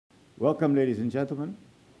Welcome, ladies and gentlemen.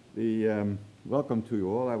 Welcome to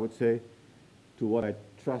you all, I would say, to what I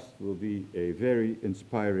trust will be a very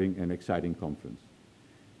inspiring and exciting conference.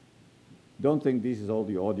 Don't think this is all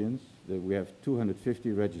the audience. We have 250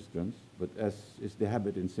 registrants, but as is the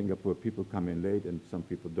habit in Singapore, people come in late and some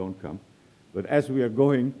people don't come. But as we are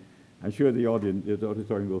going, I'm sure the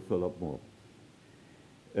auditorium will fill up more.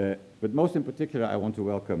 But most in particular, I want to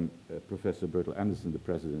welcome Professor Bertel Andersen, the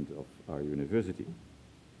president of our university.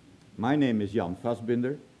 My name is Jan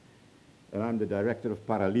Vasbinder, and I'm the director of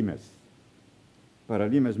Paralimes.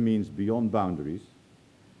 Paralimes means beyond boundaries,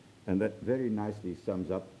 and that very nicely sums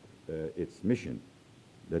up its mission.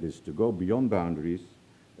 That is to go beyond boundaries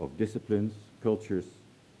of disciplines, cultures,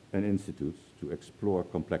 and institutes to explore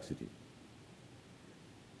complexity.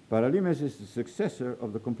 Paralimes is the successor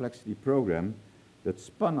of the Complexity Program that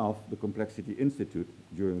spun off the Complexity Institute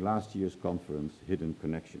during last year's conference, Hidden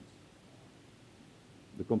Connections.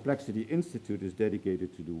 The Complexity Institute is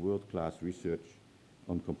dedicated to do world-class research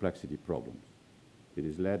on complexity problems. It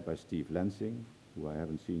is led by Steve Lansing, who I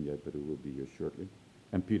haven't seen yet, but who will be here shortly,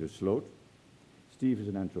 and Peter Sloot. Steve is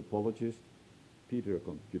an anthropologist, Peter a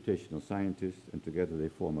computational scientist, and together they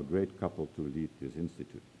form a great couple to lead this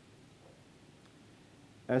institute.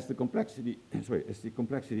 As the Complexity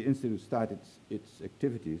Institute started its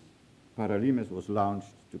activities, Paralimes was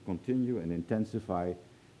launched to continue and intensify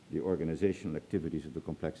the organizational activities of the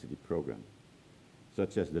Complexity Program,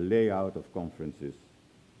 such as the layout of conferences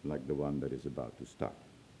like the one that is about to start.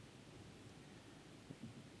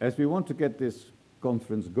 As we want to get this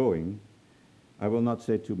conference going, I will not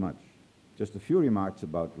say too much. Just a few remarks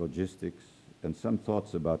about logistics and some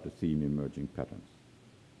thoughts about the theme emerging patterns.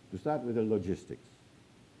 To start with the logistics,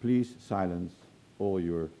 please silence all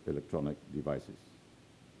your electronic devices.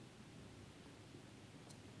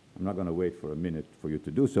 I'm not going to wait for a minute for you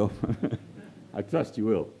to do so. I trust you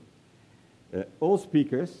will. All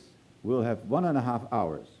speakers will have 1.5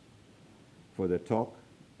 hours for their talk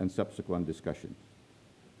and subsequent discussions,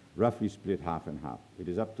 roughly split half and half. It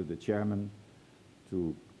is up to the chairman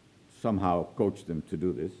to somehow coach them to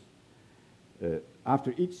do this.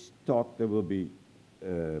 After each talk, there will be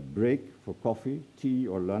a break for coffee, tea,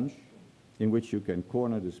 or lunch, in which you can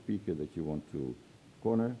corner the speaker that you want to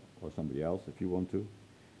corner, or somebody else if you want to.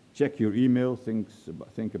 Check your email,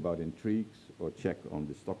 think about intrigues, or check on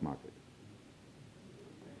the stock market.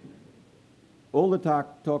 All the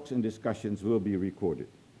talks and discussions will be recorded.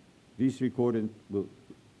 These recordings will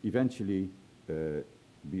eventually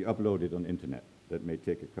be uploaded on internet. That may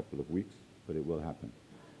take a couple of weeks, but it will happen.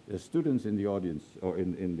 There's students in the audience, or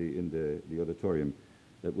in the auditorium,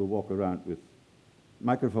 that will walk around with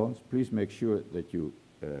microphones. Please make sure that you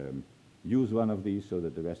use one of these so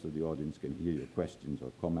that the rest of the audience can hear your questions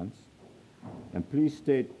or comments. And please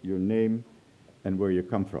state your name and where you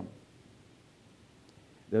come from.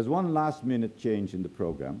 There's one last-minute change in the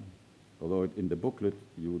program, although in the booklet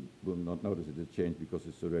you will not notice it is changed because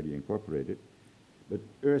it's already incorporated. But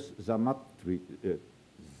Urs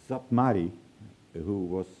Zapmari, who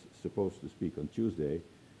was supposed to speak on Tuesday,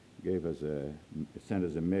 sent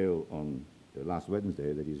us a mail on last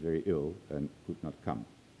Wednesday that he's very ill and could not come.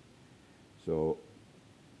 So,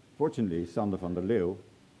 fortunately, Sander van der Leeuw,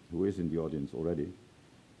 who is in the audience already,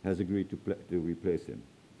 has agreed to replace him,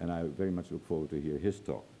 and I very much look forward to hear his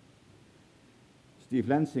talk. Steve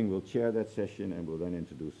Lansing will chair that session and will then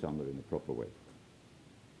introduce Sander in a proper way.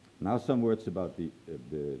 Now some words about the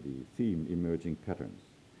theme, emerging patterns.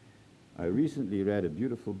 I recently read a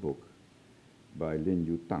beautiful book by Lin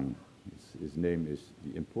Yu Tang. His name is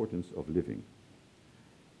The Importance of Living.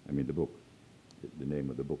 I mean the book. The name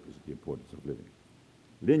of the book is The Importance of Living.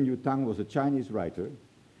 Lin Yu Tang was a Chinese writer,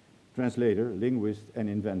 translator, linguist, and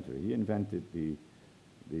inventor. He invented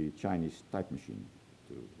the Chinese type machine.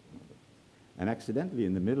 And accidentally,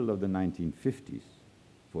 in the middle of the 1950s,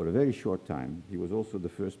 for a very short time, he was also the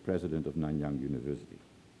first president of Nanyang University.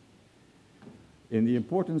 In The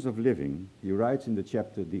Importance of Living, he writes in the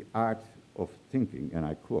chapter, The Art of Thinking, and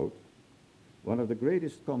I quote, "One of the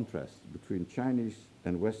greatest contrasts between Chinese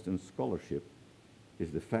and Western scholarship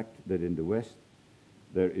is the fact that in the West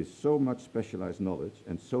there is so much specialized knowledge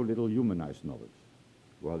and so little humanized knowledge,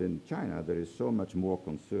 while in China there is so much more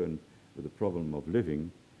concern with the problem of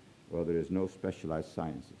living, while there is no specialized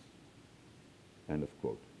sciences." End of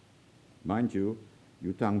quote. Mind you,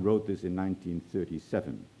 Yu Tang wrote this in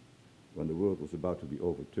 1937, when the world was about to be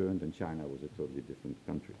overturned and China was a totally different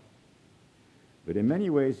country. But in many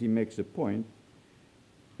ways he makes a point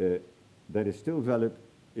that is still valid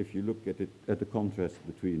if you look at the contrast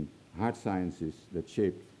between hard sciences that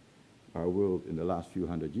shaped our world in the last few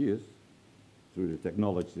hundred years through the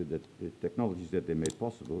technologies that they made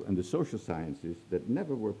possible, and the social sciences that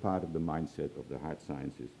never were part of the mindset of the hard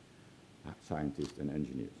sciences, scientists and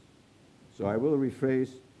engineers. So I will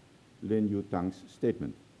rephrase Lin Yutang's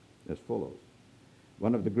statement as follows.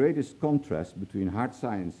 One of the greatest contrasts between hard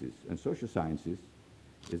sciences and social sciences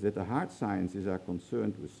is that the hard sciences are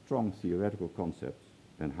concerned with strong theoretical concepts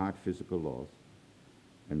and hard physical laws,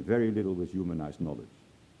 and very little with humanized knowledge,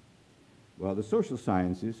 while the social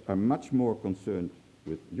sciences are much more concerned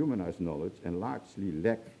with humanized knowledge and largely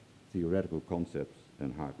lack theoretical concepts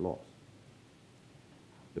and hard laws.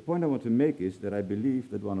 The point I want to make is that I believe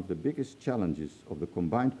that one of the biggest challenges of the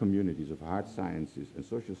combined communities of hard sciences and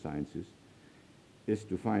social sciences is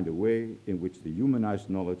to find a way in which the humanized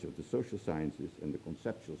knowledge of the social sciences and the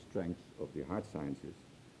conceptual strengths of the hard sciences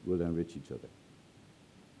will enrich each other.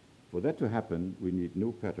 For that to happen, we need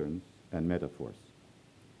new patterns and metaphors.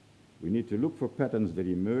 We need to look for patterns that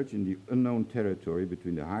emerge in the unknown territory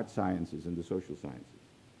between the hard sciences and the social sciences,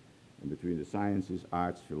 and between the sciences,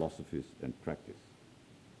 arts, philosophies, and practice.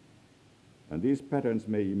 And these patterns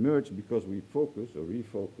may emerge because we focus or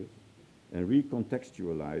refocus and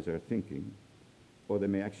recontextualize our thinking, or they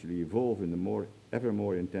may actually evolve in the ever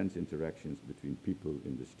more intense interactions between people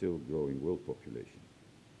in the still growing world population.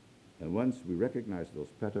 And once we recognize those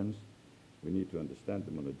patterns, we need to understand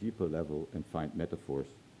them on a deeper level and find metaphors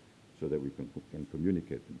so that we can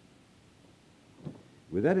communicate them.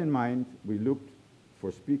 With that in mind, we looked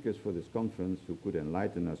for speakers for this conference who could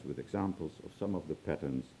enlighten us with examples of some of the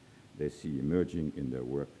patterns they see emerging in their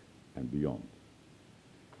work and beyond.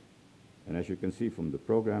 And as you can see from the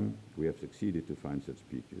program, we have succeeded to find such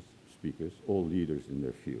speakers, all leaders in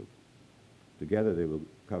their field. Together they will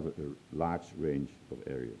cover a large range of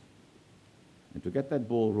areas. And to get that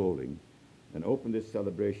ball rolling and open this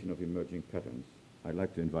celebration of emerging patterns, I'd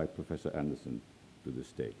like to invite Professor Anderson to the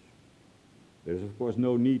stage. There is, of course,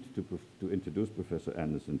 no need to introduce Professor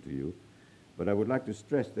Anderson to you, but I would like to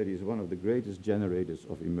stress that he is one of the greatest generators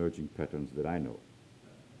of emerging patterns that I know.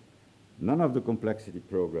 None of the Complexity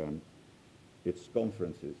Program, its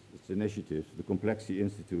conferences, its initiatives, the Complexity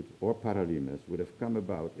Institute, or Paralimes would have come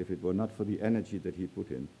about if it were not for the energy that he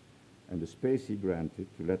put in and the space he granted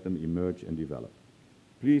to let them emerge and develop.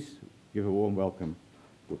 Please give a warm welcome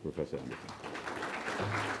to Professor Anderson.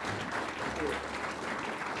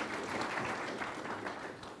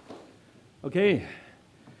 Okay,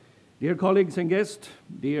 dear colleagues and guests,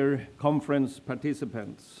 dear conference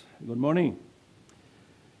participants, good morning.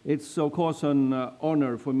 It's of course an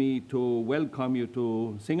honor for me to welcome you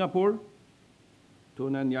to Singapore, to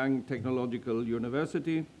Nanyang Technological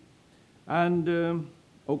University, and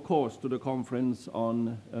of course to the conference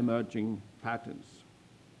on emerging patterns.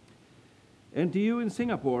 NTU in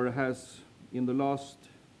Singapore has, in the last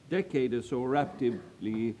decade or so,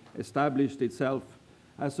 rapidly established itself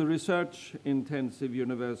as a research-intensive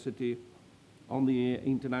university on the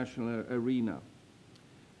international arena.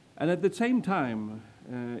 And at the same time,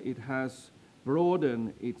 it has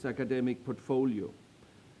broadened its academic portfolio,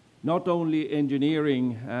 not only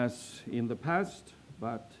engineering as in the past,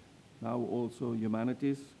 but now also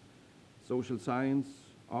humanities, social science,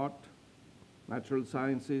 art, natural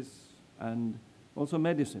sciences, and also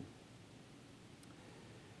medicine.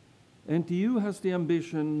 NTU has the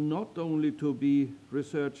ambition not only to be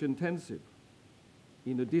research intensive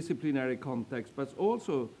in a disciplinary context, but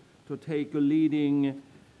also to take a leading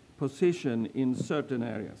position in certain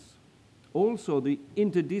areas. Also, the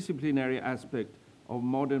interdisciplinary aspect of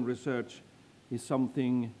modern research is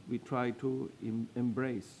something we try to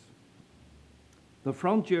embrace. The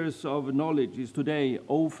frontiers of knowledge is today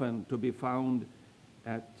often to be found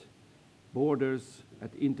at borders,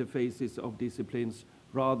 at interfaces of disciplines,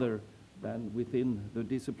 rather than within the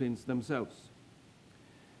disciplines themselves.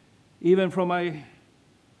 Even from my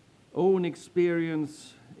own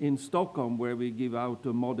experience in Stockholm, where we give out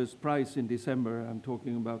a modest prize in December, I'm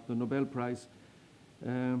talking about the Nobel Prize,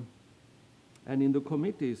 and in the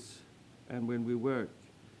committees and when we work,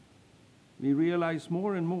 we realize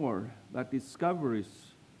more and more that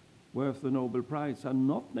discoveries worth the Nobel Prize are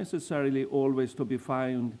not necessarily always to be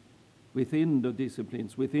found within the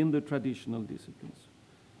disciplines, within the traditional disciplines,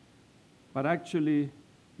 but actually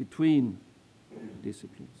between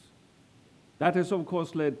disciplines. That has, of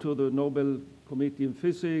course, led to the Nobel Committee in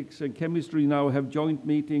Physics and Chemistry now have joint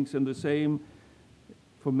meetings, and the same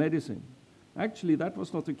for medicine. Actually, that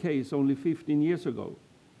was not the case only 15 years ago.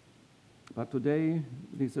 But today,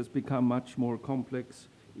 this has become much more complex,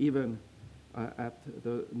 even at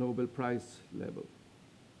the Nobel Prize level.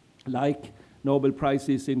 Like Nobel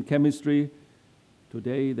Prizes in chemistry,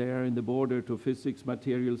 today they are in the border to physics,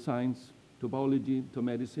 material science, to biology, to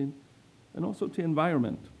medicine. and also to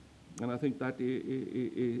environment. And I think that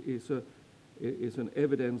is an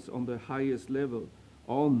evidence on the highest level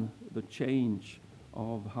on the change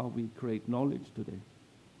of how we create knowledge today.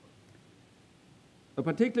 A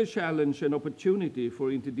particular challenge and opportunity for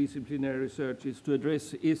interdisciplinary research is to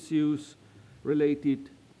address issues related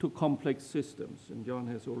to complex systems, and John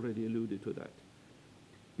has already alluded to that.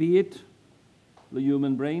 Be it the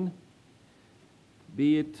human brain,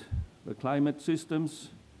 be it the climate systems,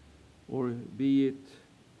 or be it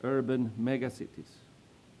urban megacities.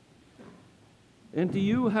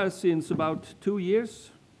 NTU has since about 2 years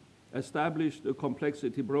established a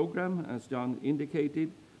complexity program, as John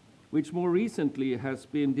indicated, which more recently has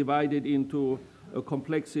been divided into a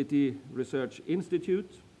complexity research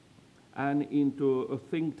institute and into a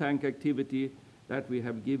think tank activity that we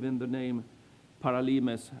have given the name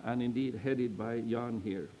Paralimes, and indeed headed by Chian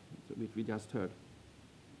here, which we just heard.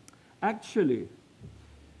 Actually,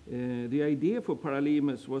 the idea for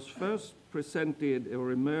Paralimes was first presented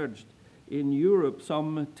or emerged in Europe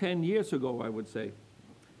some 10 years ago, I would say.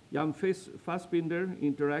 Jan Vasbinder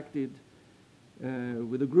interacted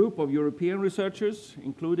with a group of European researchers,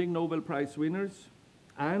 including Nobel Prize winners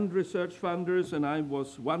and research funders, and I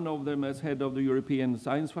was one of them as head of the European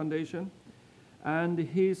Science Foundation. And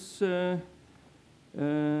his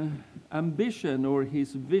ambition or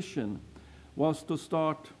his vision was to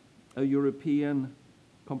start a European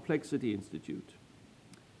Complexity Institute.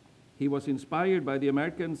 He was inspired by the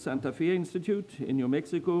American Santa Fe Institute in New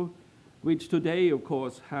Mexico, which today, of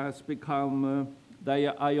course, has become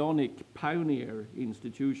the ionic pioneer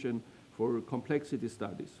institution for complexity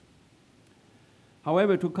studies.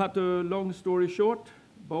 However, to cut a long story short,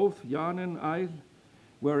 both Chian and I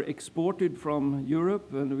were exported from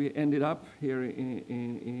Europe, and we ended up here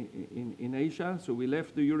in Asia. So we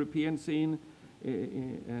left the European scene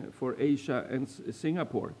for Asia and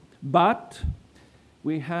Singapore. But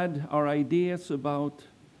we had our ideas about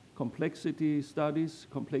complexity studies,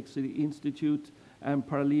 Complexity Institute, and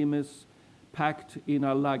Paralimes packed in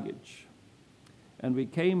our luggage. And we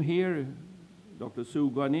came here. Dr. Su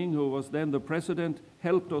Guaning, who was then the president,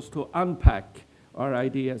 helped us to unpack our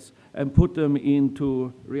ideas and put them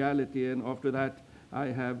into reality. And after that, I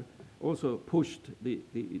have also pushed the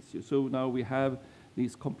issue. So now we have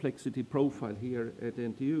this complexity profile here at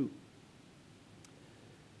NTU.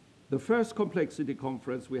 The first complexity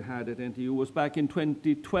conference we had at NTU was back in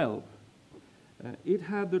 2012. It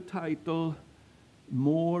had the title,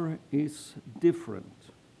 More is Different.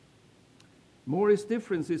 More is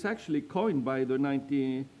Different is actually coined by the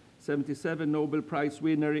 1977 Nobel Prize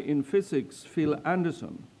winner in physics, Phil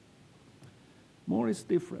Anderson. More is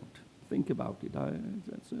different. Think about it.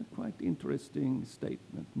 That's a quite interesting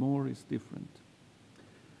statement. More is different.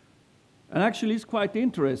 And actually, it's quite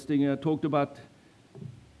interesting. I talked about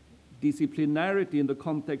disciplinarity in the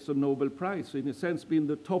context of Nobel Prize, in a sense being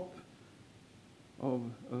the top of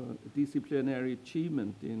disciplinary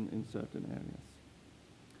achievement in certain areas.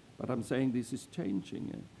 But I'm saying this is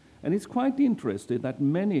changing. And it's quite interesting that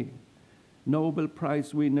many Nobel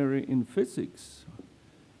Prize winners in physics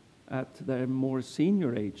at their more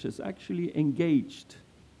senior ages actually engaged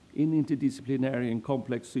in interdisciplinary and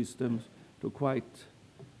complex systems to quite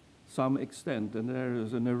some extent. And there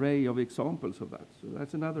is an array of examples of that. So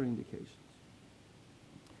that's another indication.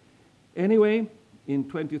 Anyway, in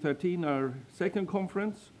 2013, our second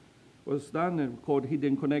conference was done and called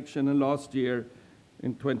Hidden Connection, and last year,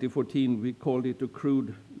 in 2014, we called it A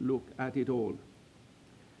Crude Look at It All.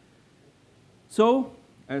 So,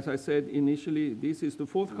 as I said initially, this is the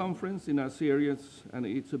fourth conference in our series, and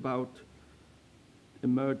it's about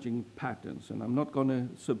emerging patterns. And I'm not going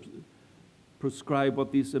to prescribe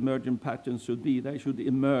what these emerging patterns should be. They should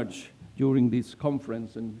emerge during this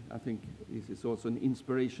conference, and I think this is also an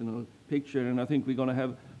inspirational picture, and I think we're going to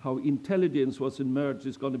have how intelligence was emerged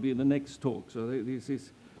is going to be in the next talk. So this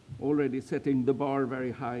is already setting the bar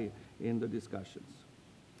very high in the discussions.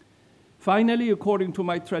 Finally, according to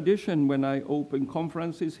my tradition, when I open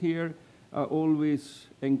conferences here, I always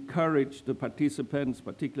encourage the participants,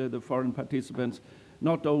 particularly the foreign participants,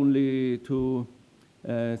 not only to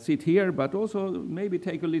sit here, but also maybe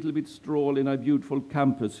take a little bit stroll in our beautiful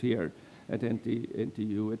campus here at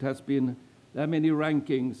NTU. It has been, there are many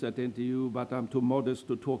rankings at NTU, but I'm too modest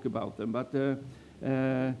to talk about them. But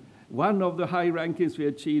one of the high rankings we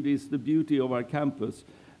achieved is the beauty of our campus,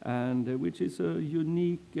 and which is a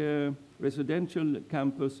unique residential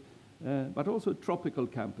campus, but also a tropical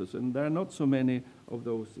campus, and there are not so many of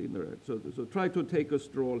those in there. So try to take a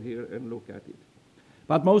stroll here and look at it.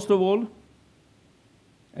 But most of all,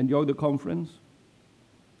 enjoy the conference,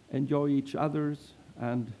 enjoy each other's,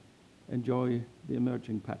 and enjoy the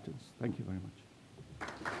emerging patterns. Thank you very much.